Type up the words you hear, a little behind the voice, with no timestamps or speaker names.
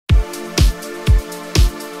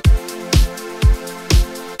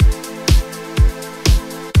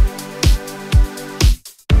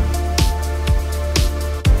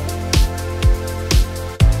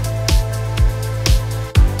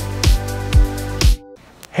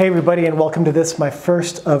Hey everybody, and welcome to this, my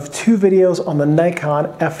first of two videos on the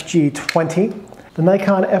Nikon FG-20. The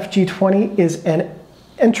Nikon FG-20 is an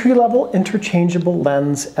entry-level interchangeable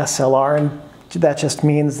lens SLR, and that just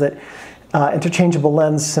means that interchangeable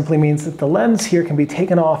lens simply means that the lens here can be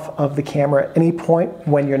taken off of the camera at any point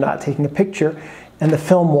when you're not taking a picture, and the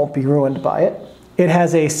film won't be ruined by it. It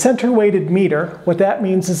has a center-weighted meter. What that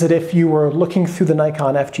means is that if you were looking through the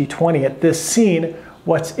Nikon FG-20 at this scene,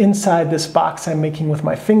 what's inside this box I'm making with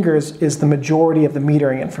my fingers is the majority of the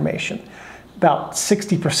metering information. About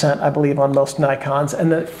 60%, I believe, on most Nikons,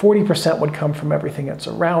 and that 40% would come from everything that's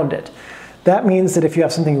around it. That means that if you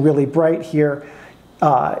have something really bright here,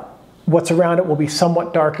 what's around it will be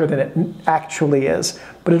somewhat darker than it actually is.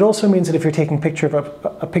 But it also means that if you're taking a picture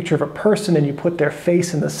of a person and you put their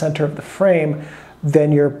face in the center of the frame,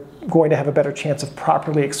 then you're going to have a better chance of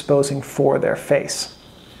properly exposing for their face.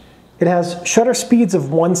 It has shutter speeds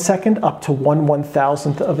of 1 second up to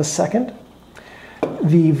 1/1000th of a second.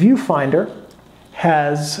 The viewfinder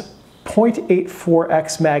has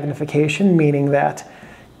 0.84x magnification, meaning that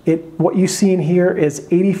what you see in here is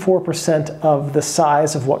 84% of the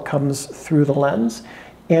size of what comes through the lens.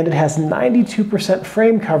 And it has 92%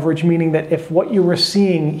 frame coverage, meaning that if what you were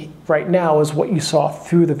seeing right now is what you saw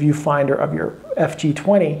through the viewfinder of your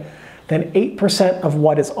FG-20, then 8% of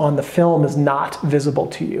what is on the film is not visible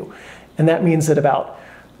to you. And that means that about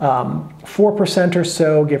 4% or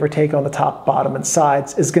so, give or take, on the top, bottom, and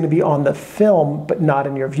sides is going to be on the film, but not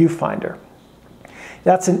in your viewfinder.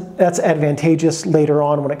 That's advantageous later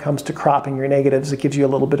on when it comes to cropping your negatives. It gives you a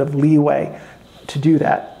little bit of leeway to do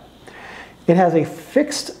that. It has a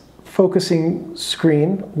fixed focusing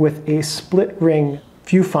screen with a split ring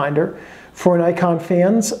viewfinder. For Nikon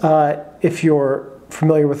fans, if you're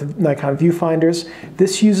familiar with Nikon viewfinders,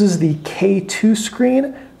 this uses the K2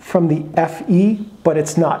 screen from the FE, but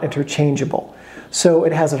it's not interchangeable. So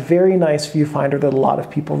it has a very nice viewfinder that a lot of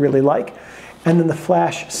people really like. And then the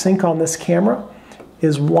flash sync on this camera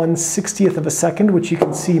is 1/60th of a second, which you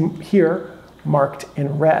can see here marked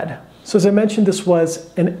in red. So as I mentioned, this was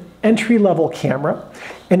an entry-level camera,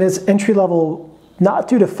 and as entry-level, not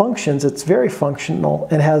due to functions, it's very functional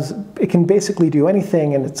and it can basically do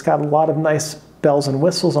anything, and it's got a lot of nice bells and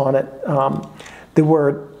whistles on it that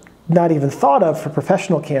were not even thought of for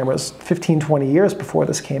professional cameras 15, 20 years before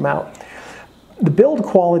this came out. The build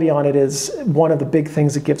quality on it is one of the big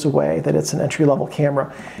things that gives away that it's an entry-level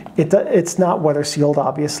camera. It's not weather sealed,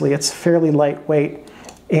 obviously. It's fairly lightweight,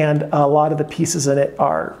 and a lot of the pieces in it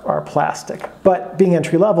are plastic. But being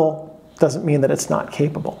entry-level doesn't mean that it's not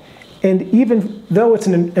capable. And even though it's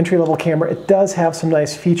an entry-level camera, it does have some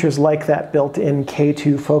nice features like that built-in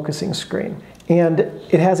K2 focusing screen. And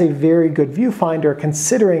it has a very good viewfinder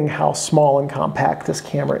considering how small and compact this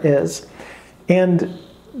camera is. And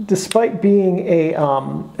despite being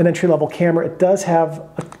an entry-level camera, it does have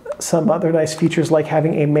some other nice features like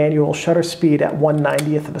having a manual shutter speed at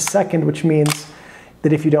 1/90th of a second, which means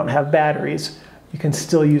that if you don't have batteries, you can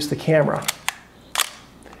still use the camera.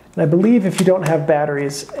 And I believe if you don't have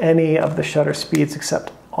batteries, any of the shutter speeds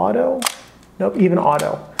except auto, nope, even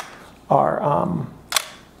auto, are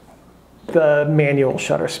the manual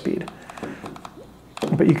shutter speed.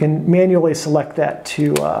 But you can manually select that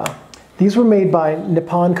to, these were made by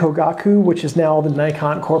Nippon Kogaku, which is now the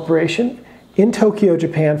Nikon Corporation, in Tokyo,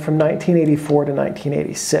 Japan from 1984 to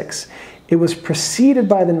 1986. It was preceded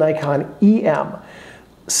by the Nikon EM.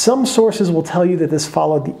 Some sources will tell you that this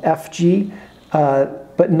followed the FG,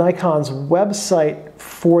 but Nikon's website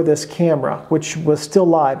for this camera, which was still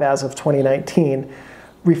live as of 2019,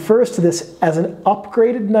 refers to this as an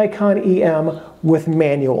upgraded Nikon EM with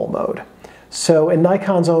manual mode. So in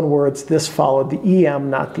Nikon's own words, this followed the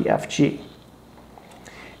EM, not the FG.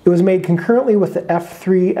 It was made concurrently with the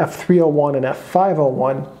F3, F301, and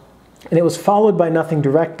F501, and it was followed by nothing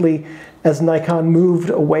directly as Nikon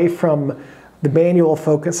moved away from the manual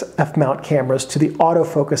focus F-mount cameras to the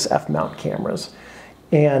autofocus F-mount cameras.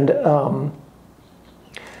 And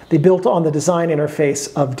they built on the design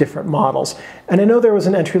interface of different models. And I know there was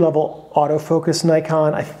an entry-level autofocus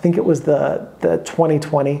Nikon. I think it was the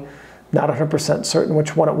 2020. Not 100% certain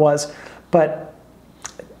which one it was. But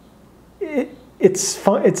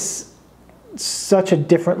it's such a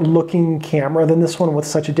different looking camera than this one with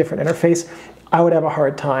such a different interface. I would have a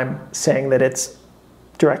hard time saying that it's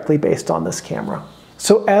directly based on this camera.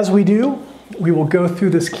 So as we do, we will go through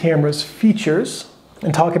this camera's features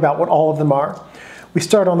and talk about what all of them are. We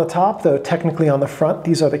start on the top, though technically on the front.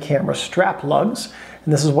 These are the camera strap lugs,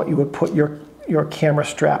 and this is what you would put your camera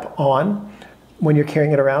strap on when you're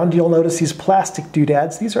carrying it around. You'll notice these plastic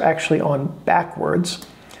doodads. These are actually on backwards.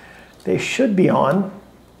 They should be on,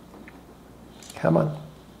 come on,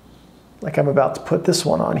 like I'm about to put this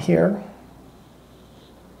one on here,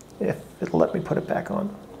 if it'll let me put it back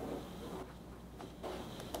on.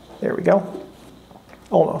 There we go,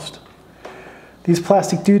 almost. These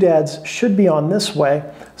plastic doodads should be on this way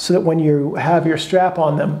so that when you have your strap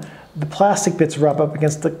on them, the plastic bits rub up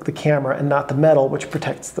against the camera and not the metal, which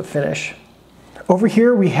protects the finish. Over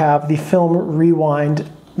here we have the film rewind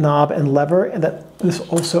knob and lever, and this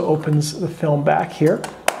also opens the film back here.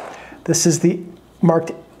 This is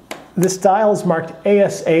this dial is marked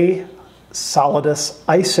ASA Solidus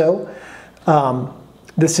ISO.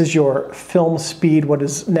 This is your film speed, what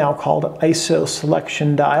is now called ISO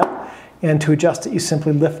selection dial. And to adjust it, you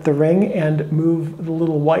simply lift the ring and move the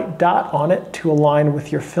little white dot on it to align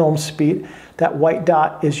with your film speed. That white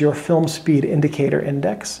dot is your film speed indicator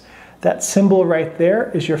index. That symbol right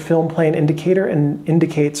there is your film plane indicator and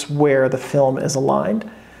indicates where the film is aligned.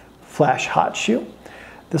 Flash hot shoe.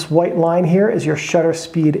 This white line here is your shutter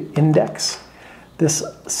speed index. This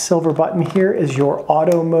silver button here is your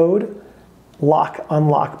auto mode lock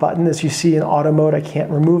unlock button. As you see in auto mode, I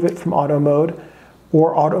can't remove it from auto mode,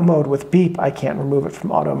 or auto mode with beep, I can't remove it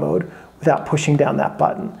from auto mode without pushing down that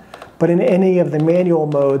button. But in any of the manual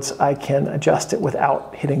modes, I can adjust it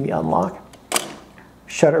without hitting the unlock.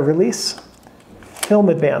 Shutter release, film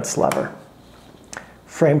advance lever,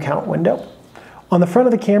 frame count window. On the front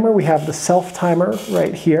of the camera, we have the self timer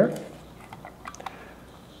right here.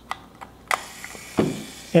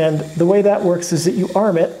 And the way that works is that you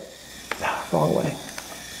arm it, wrong way.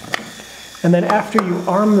 And then after you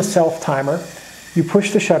arm the self timer, you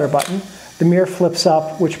push the shutter button, the mirror flips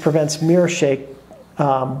up, which prevents mirror shake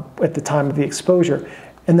at the time of the exposure,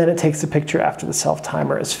 and then it takes the picture after the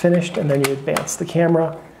self-timer is finished, and then you advance the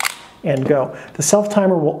camera and go. The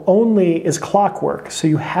self-timer is clockwork, so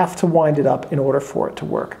you have to wind it up in order for it to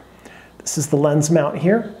work. This is the lens mount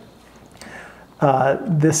here.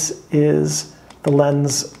 This is the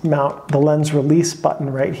lens mount, the lens release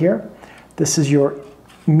button right here. This is your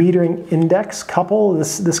metering index couple.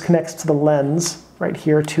 This connects to the lens right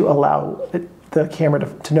here to allow the camera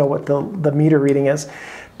to know what the meter reading is.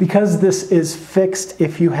 Because this is fixed,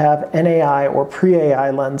 if you have NAI or pre-AI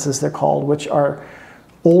lenses, they're called, which are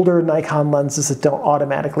older Nikon lenses that don't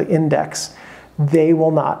automatically index, they will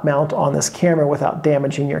not mount on this camera without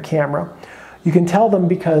damaging your camera. You can tell them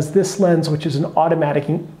because this lens, which is an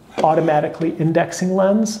automatically indexing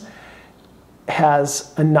lens,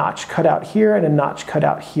 has a notch cut out here and a notch cut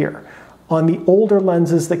out here. On the older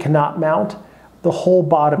lenses that cannot mount, the whole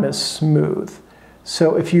bottom is smooth.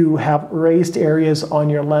 So if you have raised areas on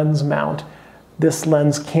your lens mount, this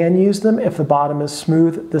lens can use them. If the bottom is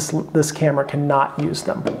smooth, this camera cannot use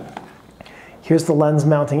them. Here's the lens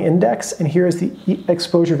mounting index, and here's the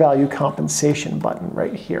exposure value compensation button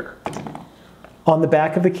right here. On the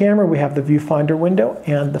back of the camera, we have the viewfinder window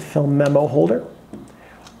and the film memo holder.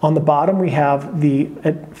 On the bottom, we have the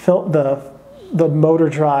motor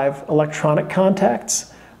drive electronic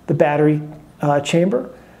contacts, the battery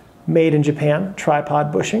chamber, made in Japan,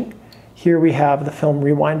 tripod bushing. Here we have the film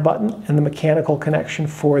rewind button and the mechanical connection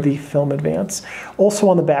for the film advance. Also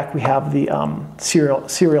on the back, we have the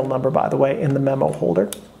serial number, by the way, in the memo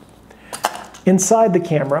holder. Inside the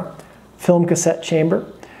camera, film cassette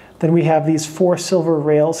chamber. Then we have these 4 silver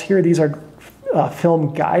rails here. These are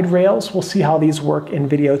film guide rails. We'll see how these work in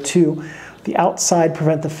video 2. The outside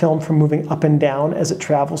prevent the film from moving up and down as it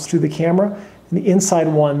travels through the camera. And the inside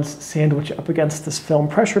ones sandwich up against this film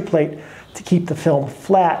pressure plate to keep the film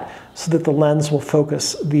flat so that the lens will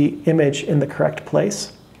focus the image in the correct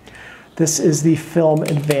place. This is the film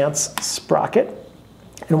advance sprocket.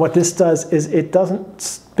 And what this does is it doesn't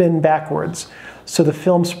spin backwards. So the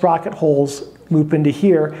film sprocket holes loop into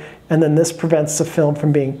here, and then this prevents the film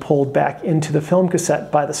from being pulled back into the film cassette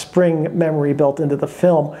by the spring memory built into the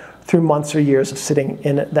film through months or years of sitting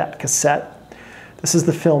in that cassette. This is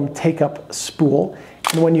the film take-up spool,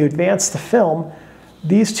 and when you advance the film,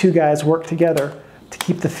 these two guys work together to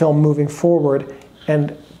keep the film moving forward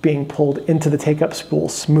and being pulled into the take-up spool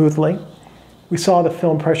smoothly. We saw the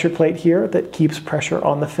film pressure plate here that keeps pressure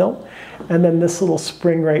on the film, and then this little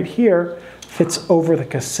spring right here fits over the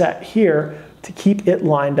cassette here to keep it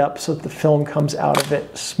lined up so that the film comes out of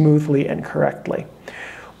it smoothly and correctly.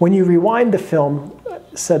 When you rewind the film,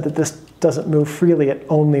 said that this doesn't move freely, it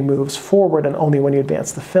only moves forward and only when you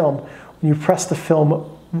advance the film. When you press the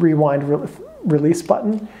film rewind release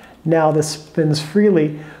button, now this spins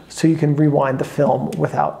freely so you can rewind the film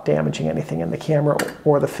without damaging anything in the camera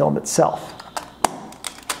or the film itself.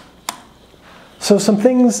 So some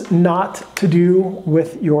things not to do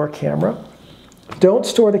with your camera. Don't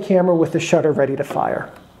store the camera with the shutter ready to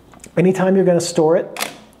fire. Anytime you're going to store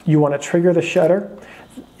it, you want to trigger the shutter.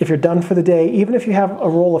 If you're done for the day, even if you have a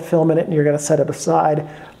roll of film in it and you're going to set it aside,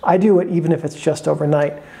 I do it even if it's just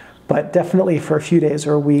overnight, but definitely for a few days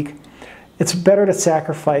or a week, it's better to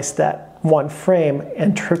sacrifice that one frame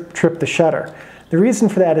and trip the shutter. The reason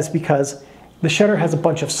for that is because the shutter has a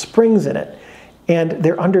bunch of springs in it, and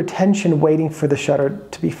they're under tension waiting for the shutter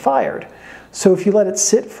to be fired. So if you let it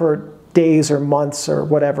sit for days or months or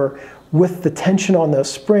whatever, with the tension on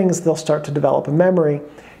those springs, they'll start to develop a memory,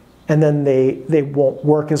 and then they won't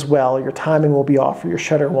work as well. Your timing will be off, or your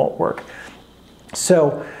shutter won't work.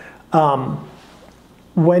 So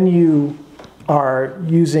when you are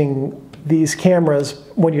using these cameras,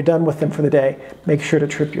 when you're done with them for the day, make sure to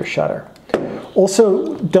trip your shutter.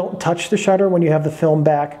 Also, don't touch the shutter when you have the film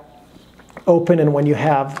back open, and when you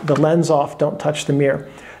have the lens off, don't touch the mirror.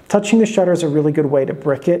 Touching the shutter is a really good way to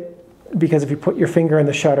brick it, because if you put your finger in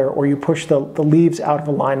the shutter or you push the leaves out of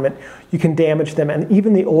alignment, you can damage them, and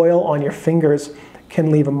even the oil on your fingers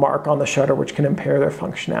can leave a mark on the shutter, which can impair their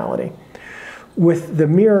functionality. With the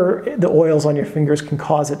mirror, the oils on your fingers can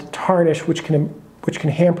cause it to tarnish, which can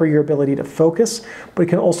hamper your ability to focus, but it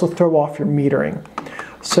can also throw off your metering.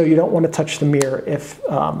 So you don't want to touch the mirror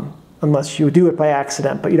unless you do it by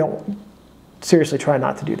accident, but you don't, seriously try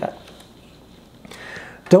not to do that.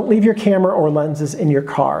 Don't leave your camera or lenses in your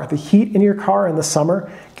car. The heat in your car in the summer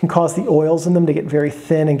can cause the oils in them to get very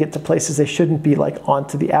thin and get to places they shouldn't be, like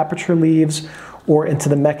onto the aperture leaves or into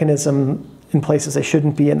the mechanism in places they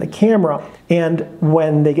shouldn't be in the camera. And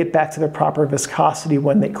when they get back to their proper viscosity,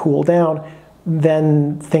 when they cool down,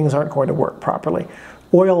 then things aren't going to work properly.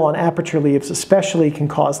 Oil on aperture leaves especially can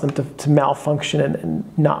cause them to malfunction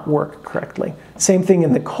and not work correctly. Same thing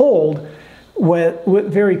in the cold.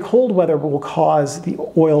 With very cold weather will cause the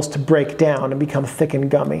oils to break down and become thick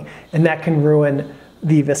and gummy, and that can ruin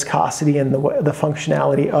the viscosity and the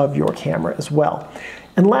functionality of your camera as well.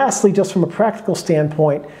 And lastly, just from a practical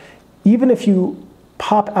standpoint, even if you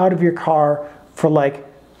pop out of your car for, like,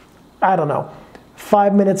 I don't know,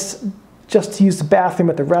 5 minutes just to use the bathroom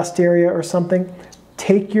at the rest area or something,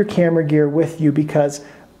 take your camera gear with you, because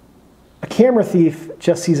a camera thief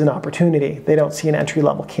just sees an opportunity. They don't see an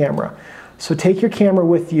entry-level camera. So take your camera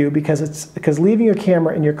with you, because leaving your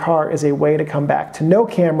camera in your car is a way to come back to no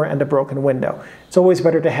camera and a broken window. It's always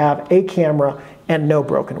better to have a camera and no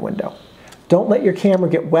broken window. Don't let your camera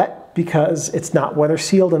get wet, because it's not weather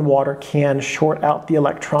sealed, and water can short out the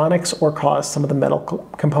electronics or cause some of the metal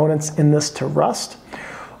components in this to rust.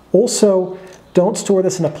 Also, don't store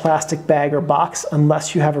this in a plastic bag or box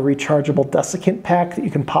unless you have a rechargeable desiccant pack that you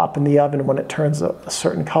can pop in the oven when it turns a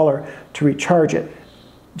certain color to recharge it.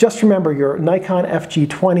 Just remember, your Nikon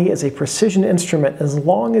FG-20 is a precision instrument. As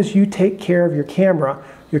long as you take care of your camera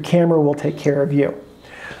will take care of you.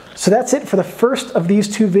 So that's it for the first of these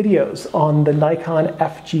two videos on the Nikon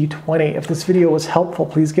FG-20. If this video was helpful,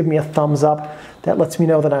 please give me a thumbs up. That lets me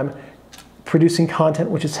know that I'm producing content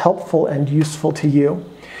which is helpful and useful to you.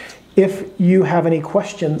 If you have any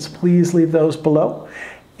questions, please leave those below.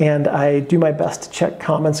 And I do my best to check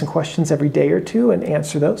comments and questions every day or two and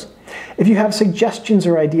answer those. If you have suggestions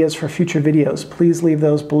or ideas for future videos, please leave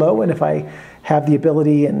those below. And if I have the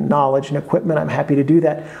ability and knowledge and equipment, I'm happy to do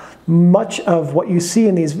that. Much of what you see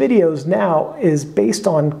in these videos now is based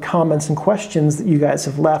on comments and questions that you guys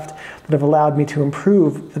have left that have allowed me to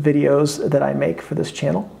improve the videos that I make for this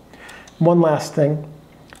channel. One last thing.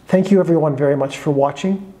 Thank you everyone very much for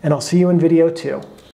watching, and I'll see you in video 2.